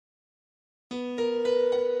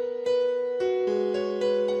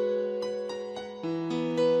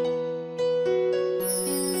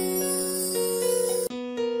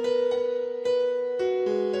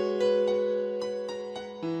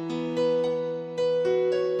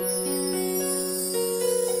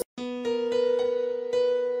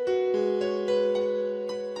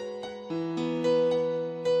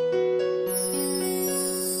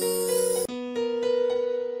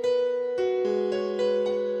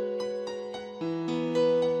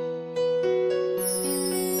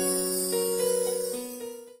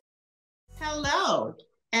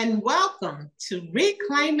and welcome to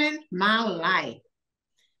Reclaiming My Life.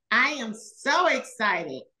 I am so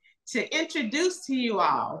excited to introduce to you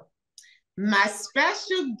all my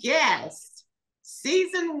special guest,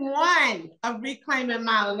 season 1 of Reclaiming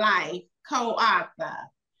My Life co-author,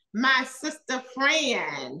 my sister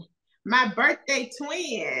friend, my birthday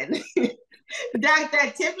twin,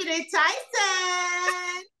 Dr. Tiffany Tyson.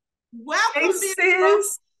 Hey, Welcome,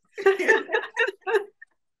 sis.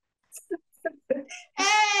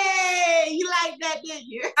 Hey, you like that, didn't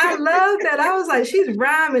you? I love that. I was like, she's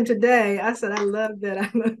rhyming today. I said, I love that. I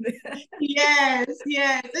love that. Yes,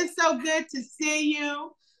 yes. It's so good to see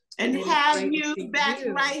you and It is have great to you see back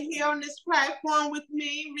you. right here on this platform with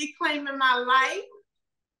me, reclaiming my life.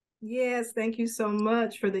 Yes, thank you so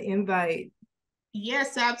much for the invite.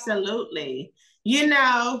 Yes, absolutely. You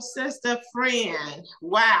know, sister friend,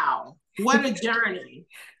 wow, what a journey.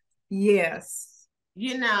 Yes.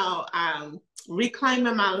 You know,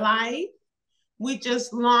 reclaiming my life. We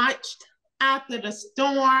just launched After the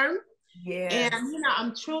Storm. And, Yes.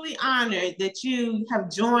 I'm truly honored that you have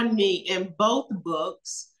joined me in both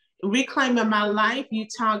books. Reclaiming My Life, you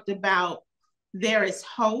talked about there is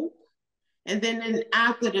hope. And then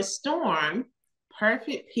After the Storm,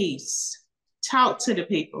 perfect peace. Talk to the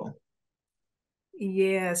people.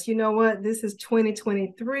 Yes. You know what? This is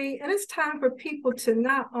 2023, and it's time for people to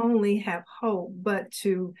not only have hope, but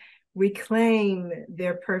to reclaim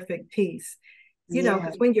their perfect peace. Yeah.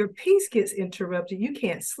 Because when your peace gets interrupted, you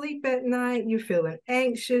can't sleep at night, you're feeling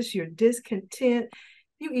anxious, you're discontent,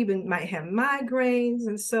 you even might have migraines.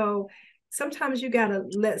 And so sometimes you got to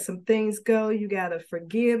let some things go, you got to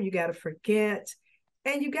forgive, you got to forget,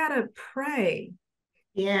 and you got to pray.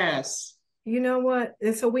 Yes. You know what?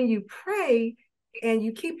 And so when you pray and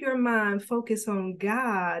you keep your mind focused on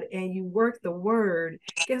God and you work the word,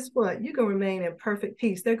 guess what? You're going to remain in perfect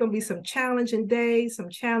peace. There are going to be some challenging days, some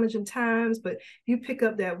challenging times, but you pick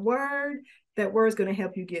up that word is going to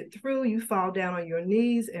help you get through. You fall down on your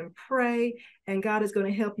knees and pray, and God is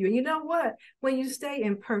going to help you. And you know what? When you stay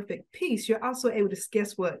in perfect peace, you're also able to,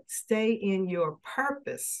 guess what? Stay in your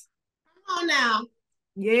purpose. Come on now.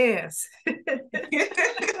 Yes.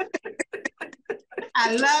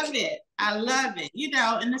 I love it. I love it.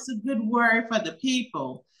 And it's a good word for the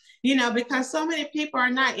people, because so many people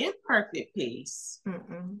are not in perfect peace.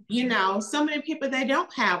 Mm-mm. So many people, they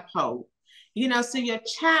don't have hope. So your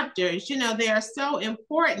chapters, they are so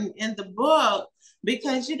important in the book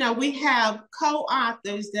because, we have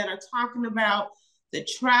co-authors that are talking about the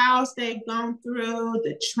trials they've gone through,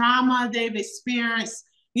 the trauma they've experienced,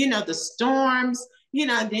 the storms,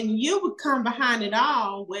 then you would come behind it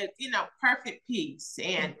all with, perfect peace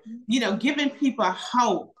and, giving people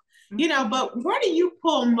hope, but where do you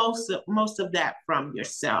pull most of that from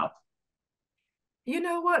yourself? You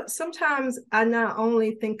know what? Sometimes I not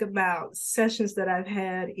only think about sessions that I've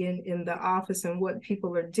had in the office and what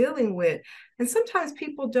people are dealing with, and sometimes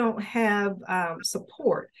people don't have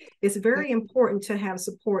support. It's very important to have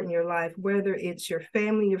support in your life, whether it's your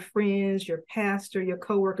family, your friends, your pastor, your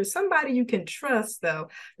coworker, somebody you can trust, though,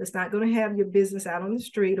 that's not going to have your business out on the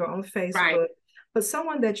street or on Right. Facebook, but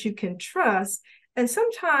someone that you can trust. And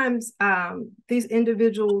sometimes these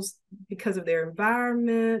individuals, because of their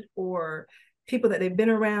environment or people that they've been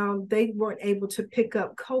around, they weren't able to pick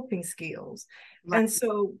up coping skills. Right. And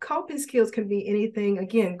so coping skills can be anything,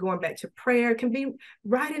 again, going back to prayer, can be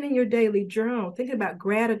writing in your daily journal, thinking about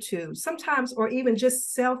gratitude, sometimes, or even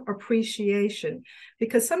just self-appreciation,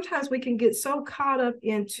 because sometimes we can get so caught up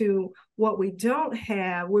into what we don't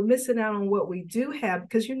have, we're missing out on what we do have,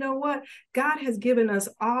 because you know what? God has given us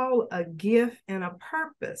all a gift and a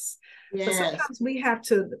purpose. But Yes. sometimes we have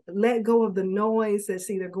to let go of the noise that's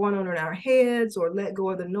either going on in our heads or let go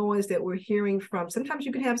of the noise that we're hearing from. Sometimes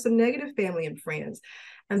you can have some negative family and friends.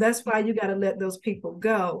 And that's why you got to let those people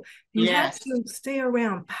go. You have to stay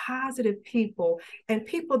around positive people and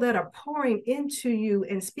people that are pouring into you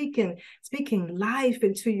and speaking life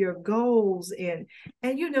into your goals and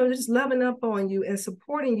just loving up on you and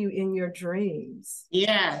supporting you in your dreams.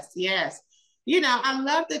 Yes, yes. I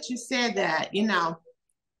love that you said that,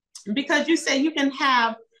 because you say you can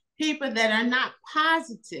have people that are not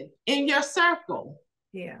positive in your circle.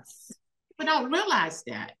 Yes. People don't realize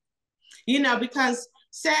that, because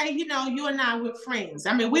say, you and I, we're friends.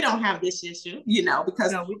 I mean, we don't have this issue,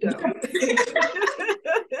 because no, we don't.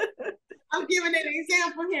 I'm giving an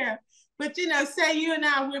example here. But, say you and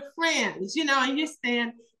I, we're friends, and you're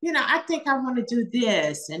saying, I think I want to do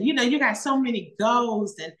this. And, you got so many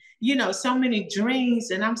goals and, so many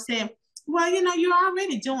dreams. And I'm saying, well, you're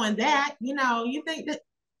already doing that. You think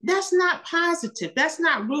that's not positive. That's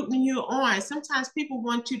not rooting you on. Sometimes people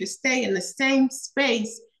want you to stay in the same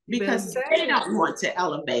space because they don't want to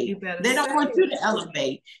elevate. They don't want you to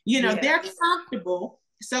elevate. They're comfortable.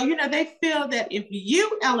 So, they feel that if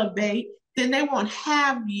you elevate, then they won't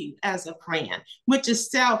have you as a friend, which is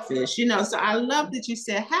selfish. So I love that you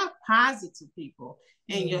said have positive people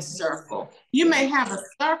in your circle. You may have a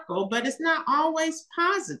circle, but it's not always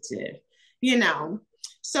positive.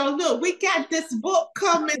 So look, we got this book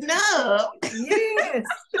coming up. Yes.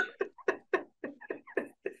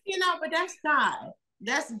 But that's God.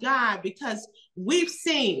 That's God, because we've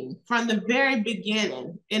seen from the very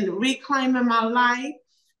beginning in Reclaiming My Life,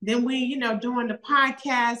 then we, doing the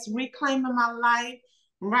podcast, Reclaiming My Life,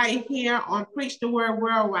 right here on Preach the Word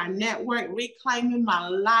Worldwide Network, Reclaiming My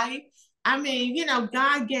Life. I mean,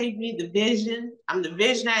 God gave me the vision. I'm the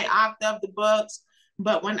visionary author of the books.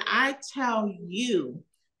 But when I tell you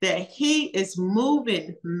that He is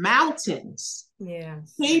moving mountains,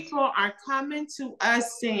 yes, people are coming to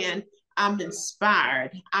us saying, I'm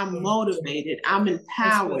inspired, I'm motivated, I'm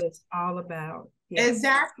empowered. That's what it's all about. Yes.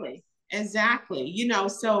 Exactly.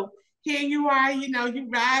 So here you are, you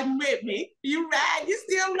riding with me. You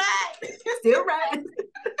still riding. Still riding.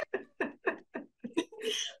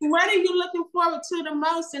 What are you looking forward to the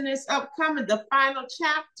most in this the final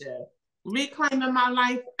chapter, Reclaiming My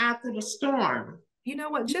Life After the Storm? You know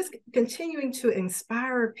what? Just continuing to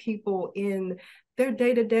inspire people in their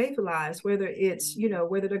day-to-day lives, whether it's,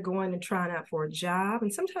 whether they're going and trying out for a job.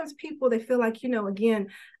 And sometimes people, they feel like, again,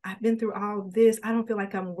 I've been through all of this. I don't feel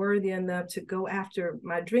like I'm worthy enough to go after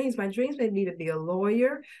my dreams. My dreams may be to be a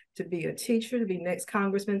lawyer, to be a teacher, to be next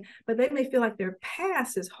congressman, but they may feel like their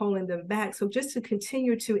past is holding them back. So just to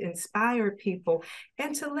continue to inspire people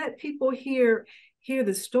and to let people hear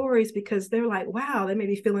the stories, because they're like, wow, they may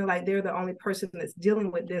be feeling like they're the only person that's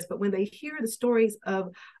dealing with this. But when they hear the stories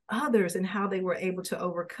of others and how they were able to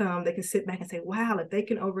overcome, they can sit back and say, wow, if they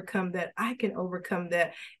can overcome that, I can overcome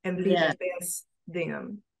that and be the best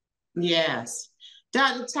them. Yes.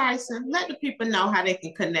 Dr. Tyson, let the people know how they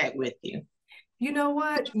can connect with you. You know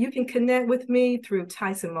what? You can connect with me through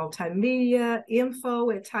Tyson Multimedia,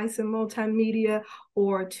 info@Tyson Multimedia,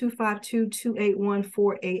 or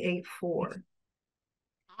 252-281-4884.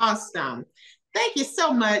 Awesome. Thank you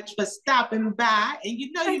so much for stopping by. And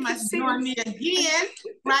you must join me again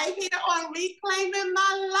right here on Reclaiming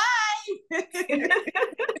My Life.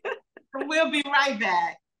 We'll be right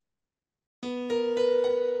back.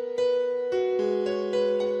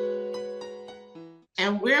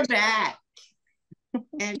 And we're back.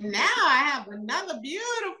 And now I have another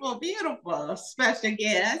beautiful, beautiful special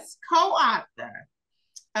guest, co-author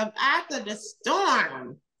of After the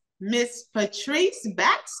Storm, Miss Patrice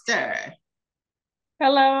Baxter.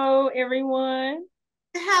 Hello, everyone.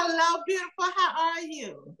 Hello, beautiful. How are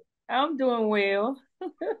you? I'm doing well.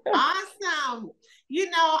 Awesome.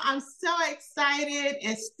 I'm so excited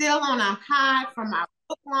and still on a high from our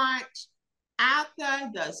book launch, After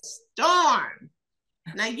the Storm.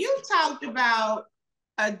 Now, you talked about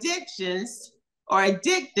addictions or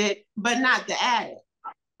addicted, but not the addict.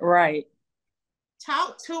 Right.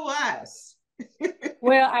 Talk to us.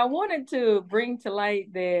 Well, I wanted to bring to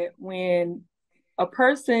light that when a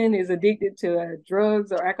person is addicted to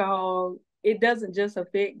drugs or alcohol, it doesn't just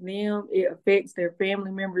affect them, it affects their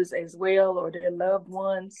family members as well, or their loved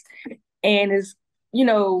ones. And it's,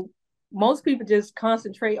 most people just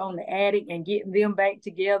concentrate on the addict and getting them back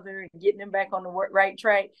together and getting them back on the right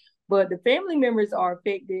track. But the family members are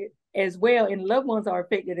affected as well, and loved ones are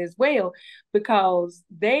affected as well, because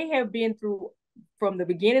they have been through, from the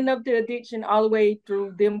beginning of the addiction all the way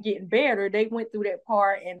through them getting better. They went through that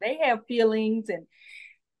part, and they have feelings and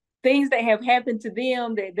things that have happened to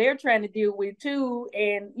them that they're trying to deal with too.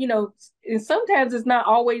 And, and sometimes it's not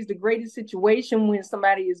always the greatest situation when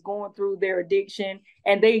somebody is going through their addiction,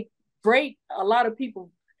 and they break a lot of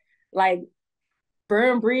people, like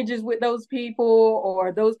burn bridges with those people,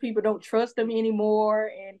 or those people don't trust them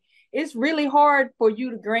anymore. And it's really hard for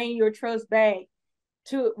you to gain your trust back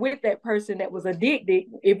with that person that was addicted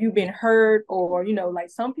if you've been hurt, or like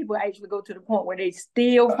some people actually go to the point where they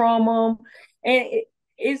steal from them, and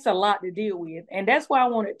it's a lot to deal with. And that's why I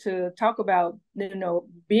wanted to talk about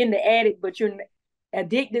being the addict, but you're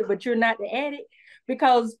addicted but you're not the addict,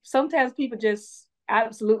 because sometimes people just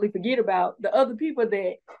absolutely forget about the other people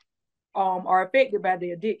that are affected by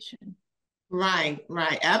the addiction. Right,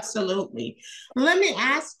 absolutely. Let me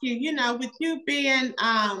ask you, with you being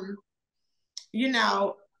in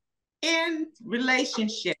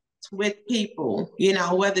relationships with people,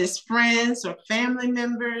 whether it's friends or family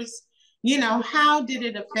members, how did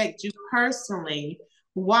it affect you personally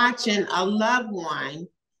watching a loved one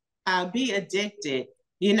be addicted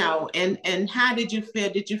and how did you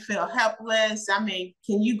feel? Did you feel helpless? I mean,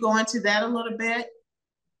 can you go into that a little bit?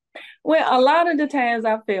 Well, a lot of the times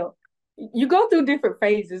I felt you go through different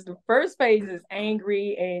phases. The first phase is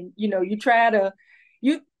angry, and you try to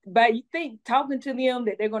you think talking to them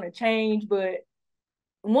that they're going to change, but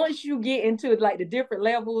once you get into like the different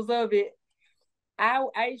levels of it, I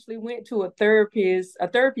actually went to a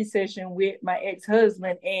therapy session with my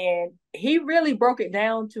ex-husband, and he really broke it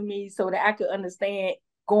down to me so that I could understand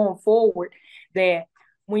going forward that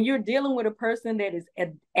when you're dealing with a person that is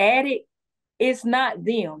an addict, it's not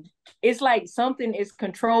them. It's like something is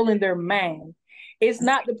controlling their mind. It's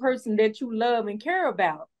not the person that you love and care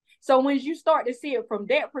about. So when you start to see it from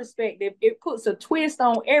that perspective, it puts a twist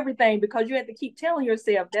on everything, because you have to keep telling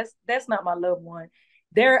yourself that's not my loved one.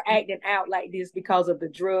 They're acting out like this because of the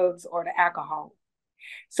drugs or the alcohol.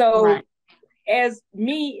 So Right. as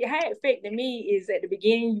me, how it affected me is at the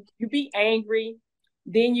beginning, you be angry,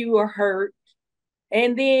 then you are hurt,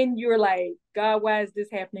 and then you're like, God, why is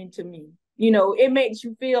this happening to me? It makes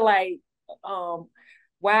you feel like,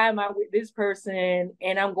 why am I with this person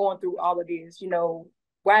and I'm going through all of this?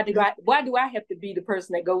 Why do I have to be the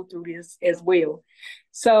person that go through this as well?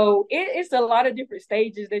 So it's a lot of different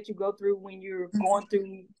stages that you go through when you're going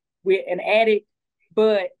through with an addict.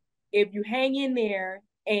 But if you hang in there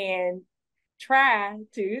and try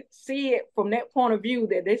to see it from that point of view,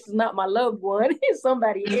 that this is not my loved one, it's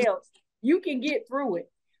somebody else, you can get through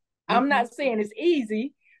it. I'm not saying it's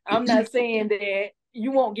easy. I'm not saying that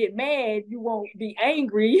you won't get mad, you won't be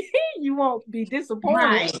angry, you won't be disappointed,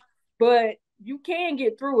 Right. but you can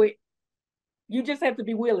get through it. You just have to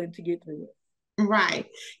be willing to get through it. Right.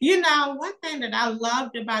 One thing that I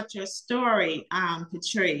loved about your story,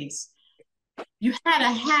 Patrice, you had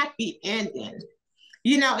a happy ending,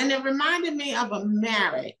 and it reminded me of a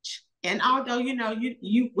marriage. And although,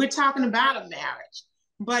 we're talking about a marriage,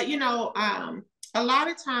 but, a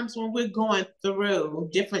lot of times when we're going through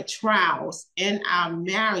different trials in our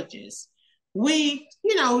marriages, we,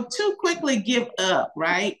 too quickly give up,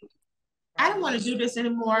 right? I don't want to do this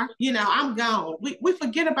anymore. I'm gone. We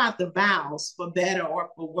forget about the vows for better or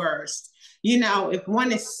for worse. If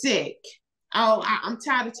one is sick, oh, I'm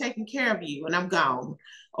tired of taking care of you and I'm gone.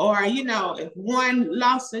 Or, if one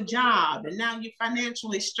lost a job and now you're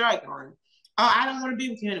financially struggling, oh, I don't want to be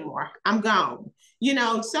with you anymore. I'm gone.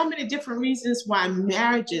 So many different reasons why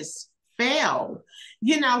marriages fail,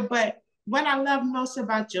 but what I love most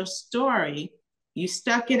about your story, you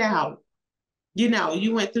stuck it out.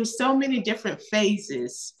 You went through so many different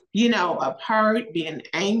phases, of hurt, being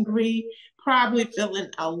angry, probably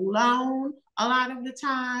feeling alone a lot of the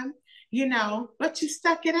time, but you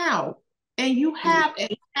stuck it out and you have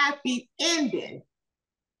a happy ending.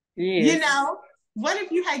 Yes. What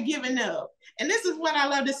if you had given up? And this is what I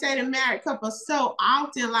love to say to married couples so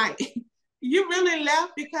often, like, you really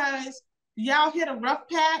left because y'all hit a rough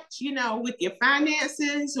patch, with your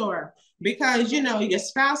finances, or because, your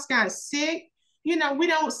spouse got sick. We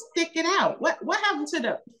don't stick it out. What happened for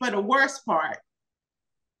the worst part?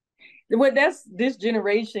 Well, that's this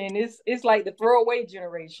generation. It's like the throwaway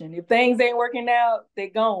generation. If things ain't working out, they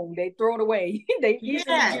gone. They throw it away. They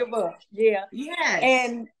easily give up. Yeah. Yes.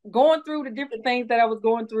 And going through the different things that I was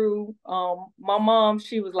going through, my mom,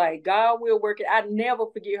 she was like, God will work it. I never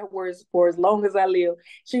forget her words for as long as I live.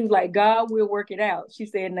 She was like, God will work it out. She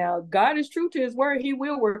said, now God is true to his word. He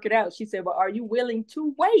will work it out. She said, but are you willing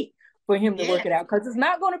to wait for him to work it out? Because it's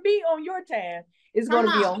not going to be on your time. It's going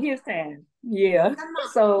to be on his time. Yeah.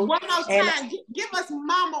 So one more time, give us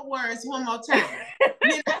mama words one more time.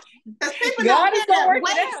 Because people God don't is gonna work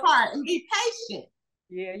wait it out. part and be patient.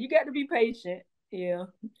 Yeah, you got to be patient. Yeah.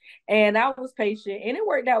 And I was patient, and it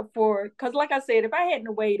worked out because like I said, if I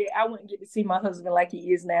hadn't waited, I wouldn't get to see my husband like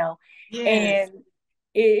he is now. Yes. And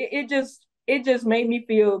it just made me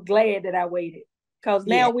feel glad that I waited, because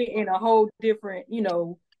now we're in a whole different,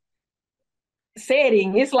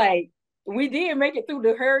 setting. It's like we did make it through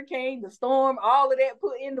the hurricane, the storm, all of that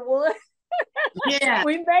put into one. Yeah.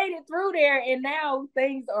 We made it through there, and now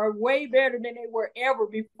things are way better than they were ever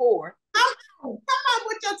before. Come on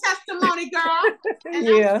with your testimony, girl. And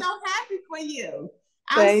I'm so happy for you.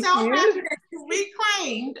 I'm so happy that you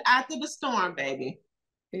reclaimed after the storm, baby.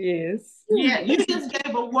 Yes. Yeah, you just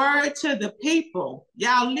gave a word to the people.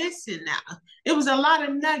 Y'all listen now. It was a lot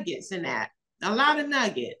of nuggets in that. A lot of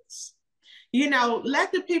nuggets.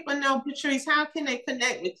 Let the people know, Patrice, how can they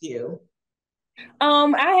connect with you?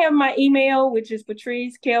 I have my email, which is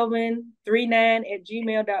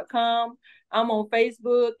patricekelvin39@gmail.com. I'm on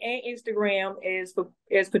Facebook and Instagram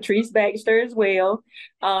as Patrice Baxter as well.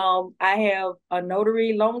 I have a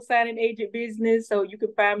notary loan signing agent business, so you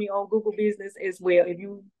can find me on Google Business as well. If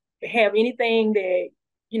you have anything that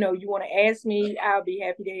you want to ask me, I'll be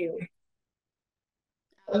happy to help.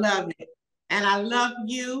 I love it. And I love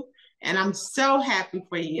you. And I'm so happy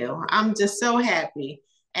for you. I'm just so happy.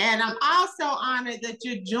 And I'm also honored that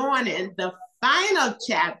you're joining the final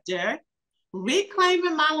chapter,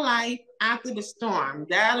 Reclaiming My Life After the Storm.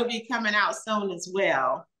 That'll be coming out soon as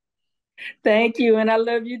well. Thank you. And I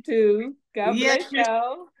love you too. God Yes, bless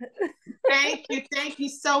y'all. thank you. Thank you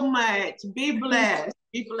so much. Be blessed.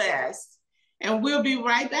 Be blessed. And we'll be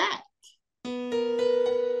right back.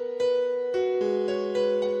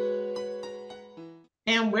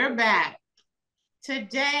 And we're back.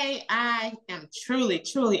 Today, I am truly,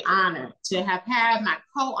 truly honored to have had my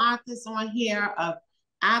co-authors on here of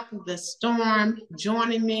After the Storm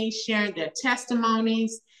joining me, sharing their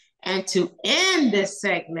testimonies. And to end this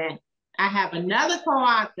segment, I have another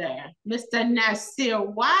co-author, Mr. Nasir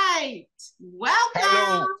White. Welcome.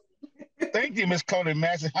 Hello. Thank you, Miss Cody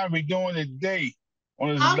Massey. How are we doing today on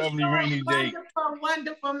this lovely rainy day? Wonderful,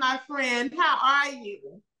 wonderful, my friend. How are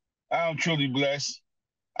you? I'm truly blessed.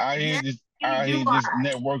 I hear Yes, just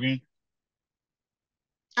networking.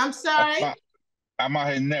 I'm sorry. I'm out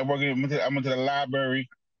here networking. I went to the library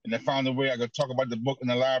and I found a way I could talk about the book in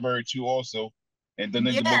the library too also and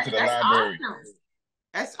donate the book to the library. Awesome.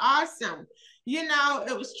 That's awesome. You know,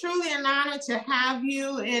 it was truly an honor to have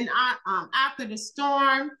you in After the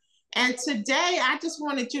Storm. And today I just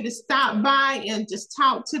wanted you to stop by and just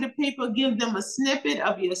talk to the people, give them a snippet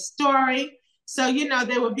of your story. So,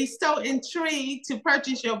 they would be so intrigued to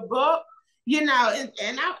purchase your book, and I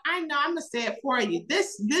know I'm gonna say it for you.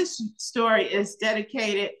 This story is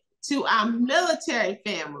dedicated to our military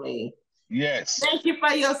family. Yes. Thank you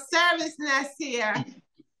for your service, Nasir.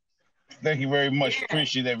 Thank you very much. Yes.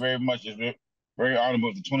 Appreciate that very much. It's very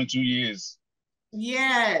honorable for 22 years.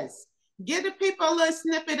 Yes. Give the people a little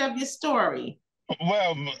snippet of your story.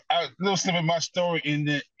 Well, a little snippet of my story in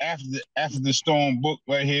the After the Storm book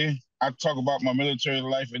right here. I talk about my military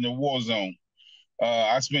life in the war zone.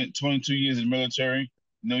 I spent 22 years in the military.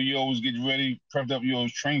 You always get ready, prepped up, you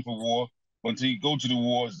always train for war. But until you go to the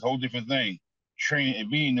war, it's a whole different thing. Training and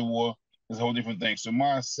being in the war is a whole different thing. So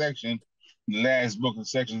my section, the last book of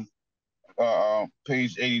section,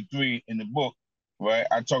 page 83 in the book, right?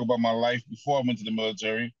 I talk about my life before I went to the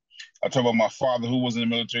military. I talk about my father who was in the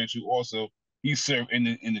military too also. He served in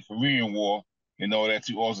the Korean War and all that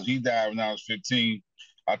too also. He died when I was 15.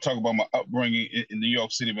 I talk about my upbringing in New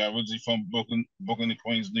York City, man. I'm originally from Brooklyn and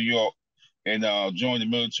Queens, New York, and joined the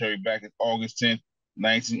military back in August 10th,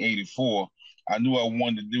 1984. I knew I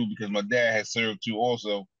wanted to do because my dad had served too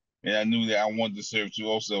also, and I knew that I wanted to serve too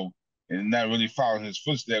also, and not really following his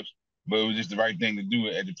footsteps, but it was just the right thing to do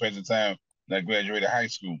at the present time when I graduated high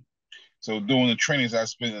school. So during the trainings, I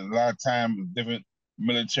spent a lot of time with different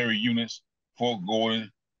military units, Fort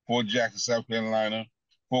Gordon, Fort Jackson, South Carolina,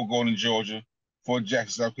 Fort Gordon, Georgia, Fort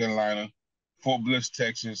Jackson, South Carolina, Fort Bliss,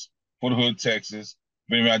 Texas, Fort Hood, Texas,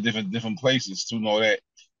 been around different places to know that.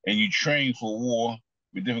 And you train for war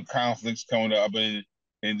with different conflicts coming up in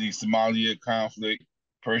the Somalia conflict,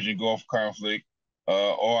 Persian Gulf conflict,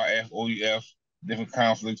 ORF, OEF, different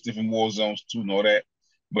conflicts, different war zones to know that.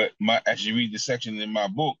 But as you read the section in my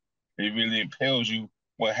book, it really impels you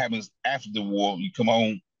what happens after the war. You come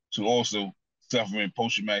home to also suffering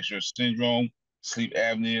post-traumatic stress syndrome, sleep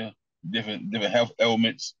apnea, different health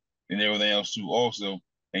ailments, and everything else too also,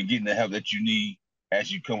 and getting the help that you need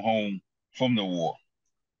as you come home from the war.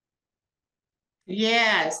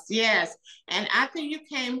 Yes, yes. And after you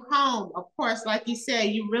came home, of course, like you said,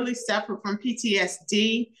 you really suffered from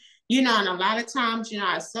PTSD, and a lot of times,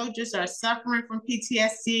 our soldiers are suffering from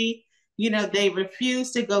PTSD. They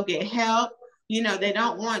refuse to go get help. They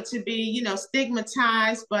don't want to be,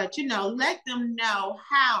 stigmatized, but, let them know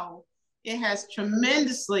how it has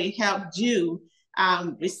tremendously helped you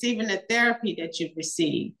receiving the therapy that you've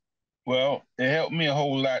received. Well, it helped me a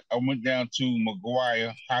whole lot. I went down to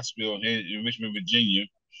McGuire Hospital here in Richmond, Virginia,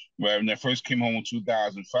 where when I first came home in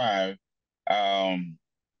 2005, I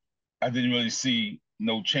didn't really see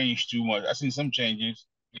no change too much. I seen some changes,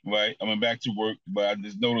 right? I went back to work, but I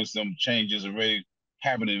just noticed some changes already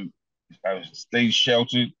happening. I stayed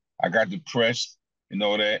sheltered. I got depressed and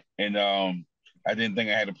all that. And I didn't think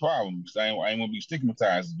I had a problem because I didn't want to be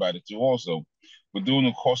stigmatized about it too also. But during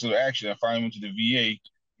the course of action, I finally went to the VA,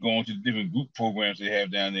 going to the different group programs they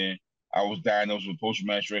have down there. I was diagnosed with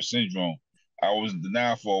post-traumatic stress syndrome. I was in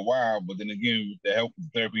denial for a while, but then again, with the help of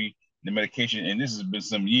therapy, the medication, and this has been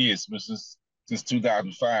some years, since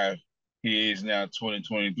 2005, Here is now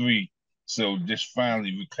 2023. So just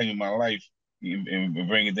finally reclaiming my life and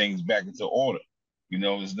bringing things back into order. You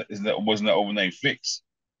know, it wasn't an overnight fix.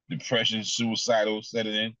 Depression, suicidal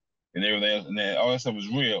setting in, and everything else, and then all that stuff was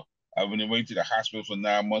real. I went away to the hospital for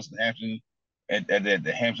 9 months in Hampton, at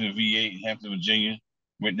the Hampton VA in Hampton, Virginia.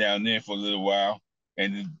 Went down there for a little while,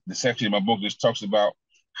 and the section of my book just talks about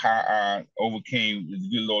how I overcame the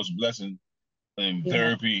good Lord's blessing and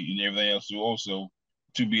therapy and everything else, also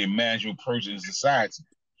to be a manageable person in society.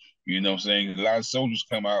 You know what I'm saying? A lot of soldiers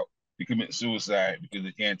come out, they commit suicide because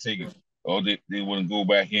they can't take it, or they want to go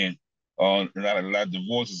back in. A lot of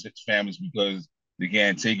divorces hit families because they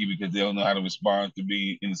can't take it because they don't know how to respond to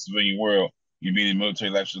be in the civilian world. You be in the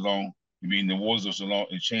military life so long, you be in the war zone so long,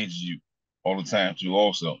 it changes you all the time too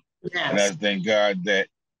also. Yes. And I thank God that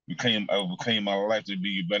I reclaim my life to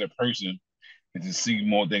be a better person and to see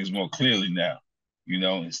more things more clearly now. You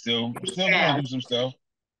know, and still going through some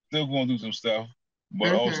stuff,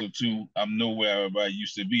 but also too, I'm nowhere I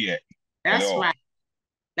used to be at. That's right.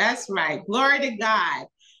 That's right. Glory to God.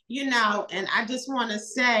 You know, and I just want to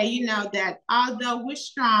say, you know, that although we're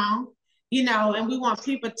strong, you know, and we want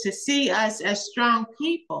people to see us as strong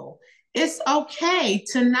people, it's okay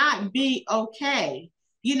to not be okay.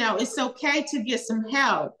 You know, it's okay to get some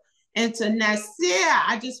help. And to Nasir,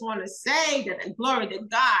 I just want to say that, glory to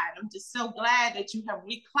God, I'm just so glad that you have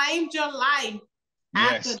reclaimed your life.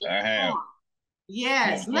 Yes, I have.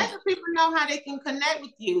 Yes, let the people know how they can connect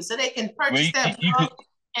with you so they can purchase that book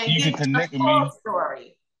and you get can connect with full me.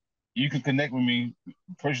 Story. You can connect with me,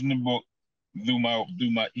 purchasing the book through my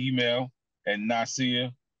email at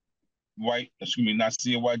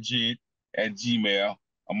NasirYjid@gmail.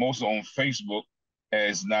 I'm also on Facebook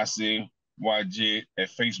as Nasir YJ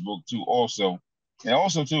at Facebook too also. And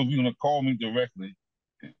also too, if you want to call me directly,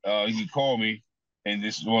 you can call me and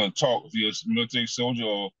just want to talk. If you're a military soldier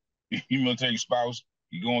or your military spouse,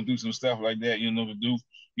 you're going through some stuff like that, you know what to do.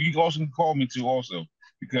 You can also call me too also,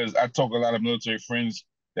 because I talk to a lot of military friends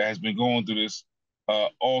that has been going through this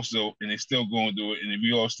also, and they're still going through it. And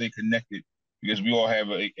we all stay connected because we all have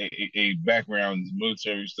a background in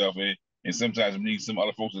military stuff, and sometimes we need some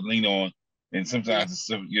other folks to lean on. And sometimes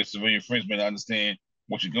your civilian friends may not understand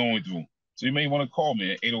what you're going through. So you may want to call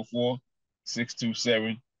me at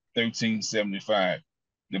 804-627-1375.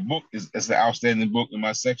 The book is an outstanding book, and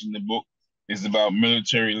my section of the book is about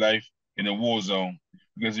military life in a war zone,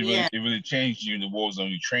 because it really changed you in the war zone.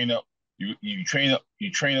 You train up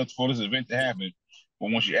for this event to happen,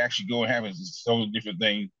 but once you actually go and happen, it's a totally different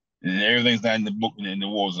thing, and everything's not in the book and in the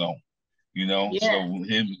war zone. You know, so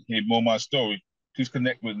hear more of my story. Please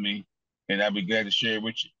connect with me, and I'll be glad to share it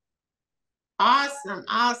with you. Awesome,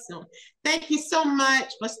 awesome. Thank you so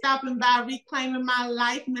much for stopping by Reclaiming My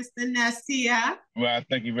Life, Mr. Nasir. Well,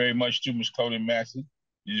 thank you very much too, Ms. Cody Massey.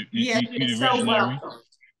 You're so welcome.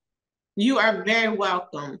 You are very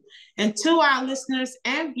welcome. And to our listeners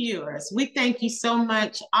and viewers, we thank you so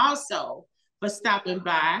much also for stopping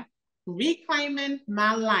by Reclaiming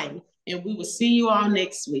My Life. And we will see you all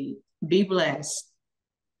next week. Be blessed.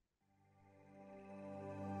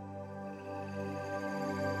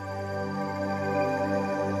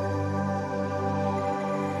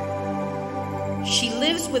 She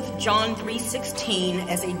lives with John 3:16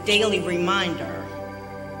 as a daily reminder.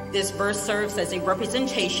 This verse serves as a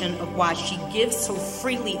representation of why she gives so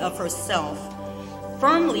freely of herself,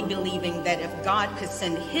 firmly believing that if God could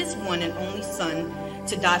send his one and only Son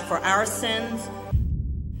to die for our sins,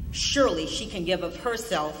 surely she can give of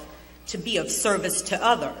herself to be of service to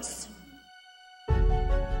others.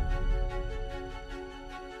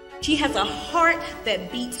 She has a heart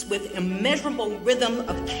that beats with immeasurable rhythm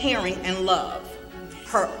of caring and love.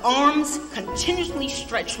 Her arms continuously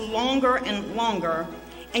stretch longer and longer,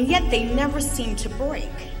 and yet they never seem to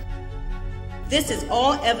break. This is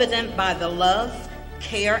all evident by the love,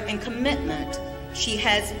 care, and commitment she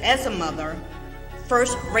has as a mother,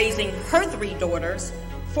 first raising her 3 daughters,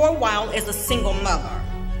 for a while as a single mother.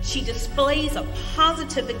 She displays a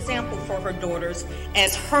positive example for her daughters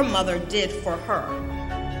as her mother did for her.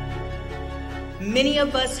 Many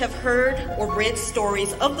of us have heard or read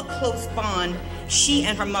stories of the close bond she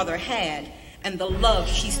and her mother had and the love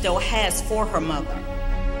she still has for her mother.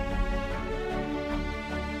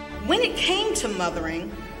 When it came to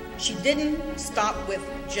mothering, she didn't stop with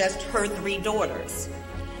just her 3 daughters.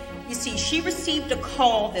 You see, she received a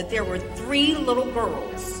call that there were 3 little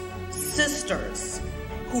girls, sisters,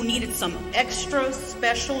 who needed some extra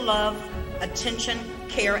special love, attention,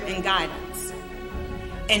 care, and guidance.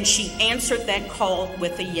 And she answered that call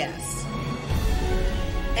with a yes.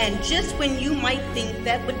 And just when you might think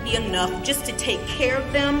that would be enough just to take care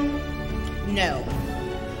of them, no.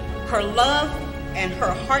 Her love and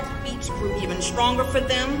her heartbeats grew even stronger for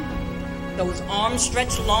them. Those arms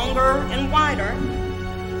stretched longer and wider.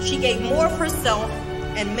 She gave more of herself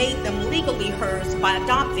and made them legally hers by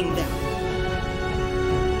adopting them.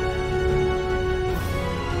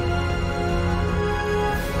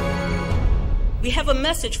 We have a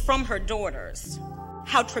message from her daughters.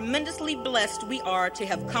 How tremendously blessed we are to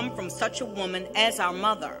have come from such a woman as our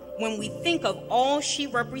mother. When we think of all she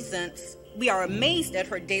represents, we are amazed at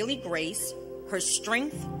her daily grace, her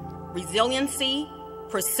strength, resiliency,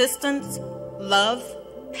 persistence, love,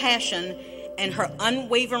 passion, and her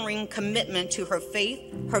unwavering commitment to her faith,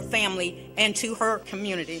 her family, and to her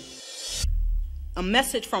community. A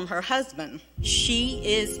message from her husband. She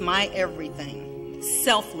is my everything.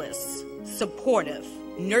 Selfless, supportive,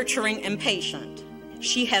 nurturing, and patient.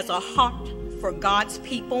 She has a heart for God's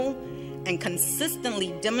people and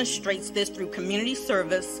consistently demonstrates this through community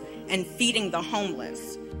service and feeding the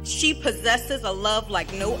homeless. She possesses a love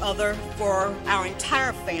like no other for our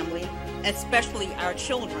entire family, especially our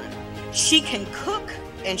children. She can cook,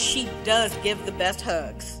 and she does give the best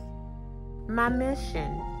hugs. My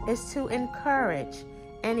mission is to encourage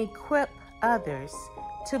and equip others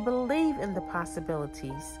to believe in the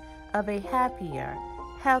possibilities of a happier,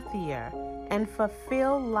 healthier, and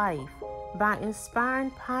fulfilled life by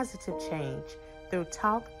inspiring positive change through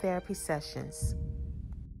talk therapy sessions.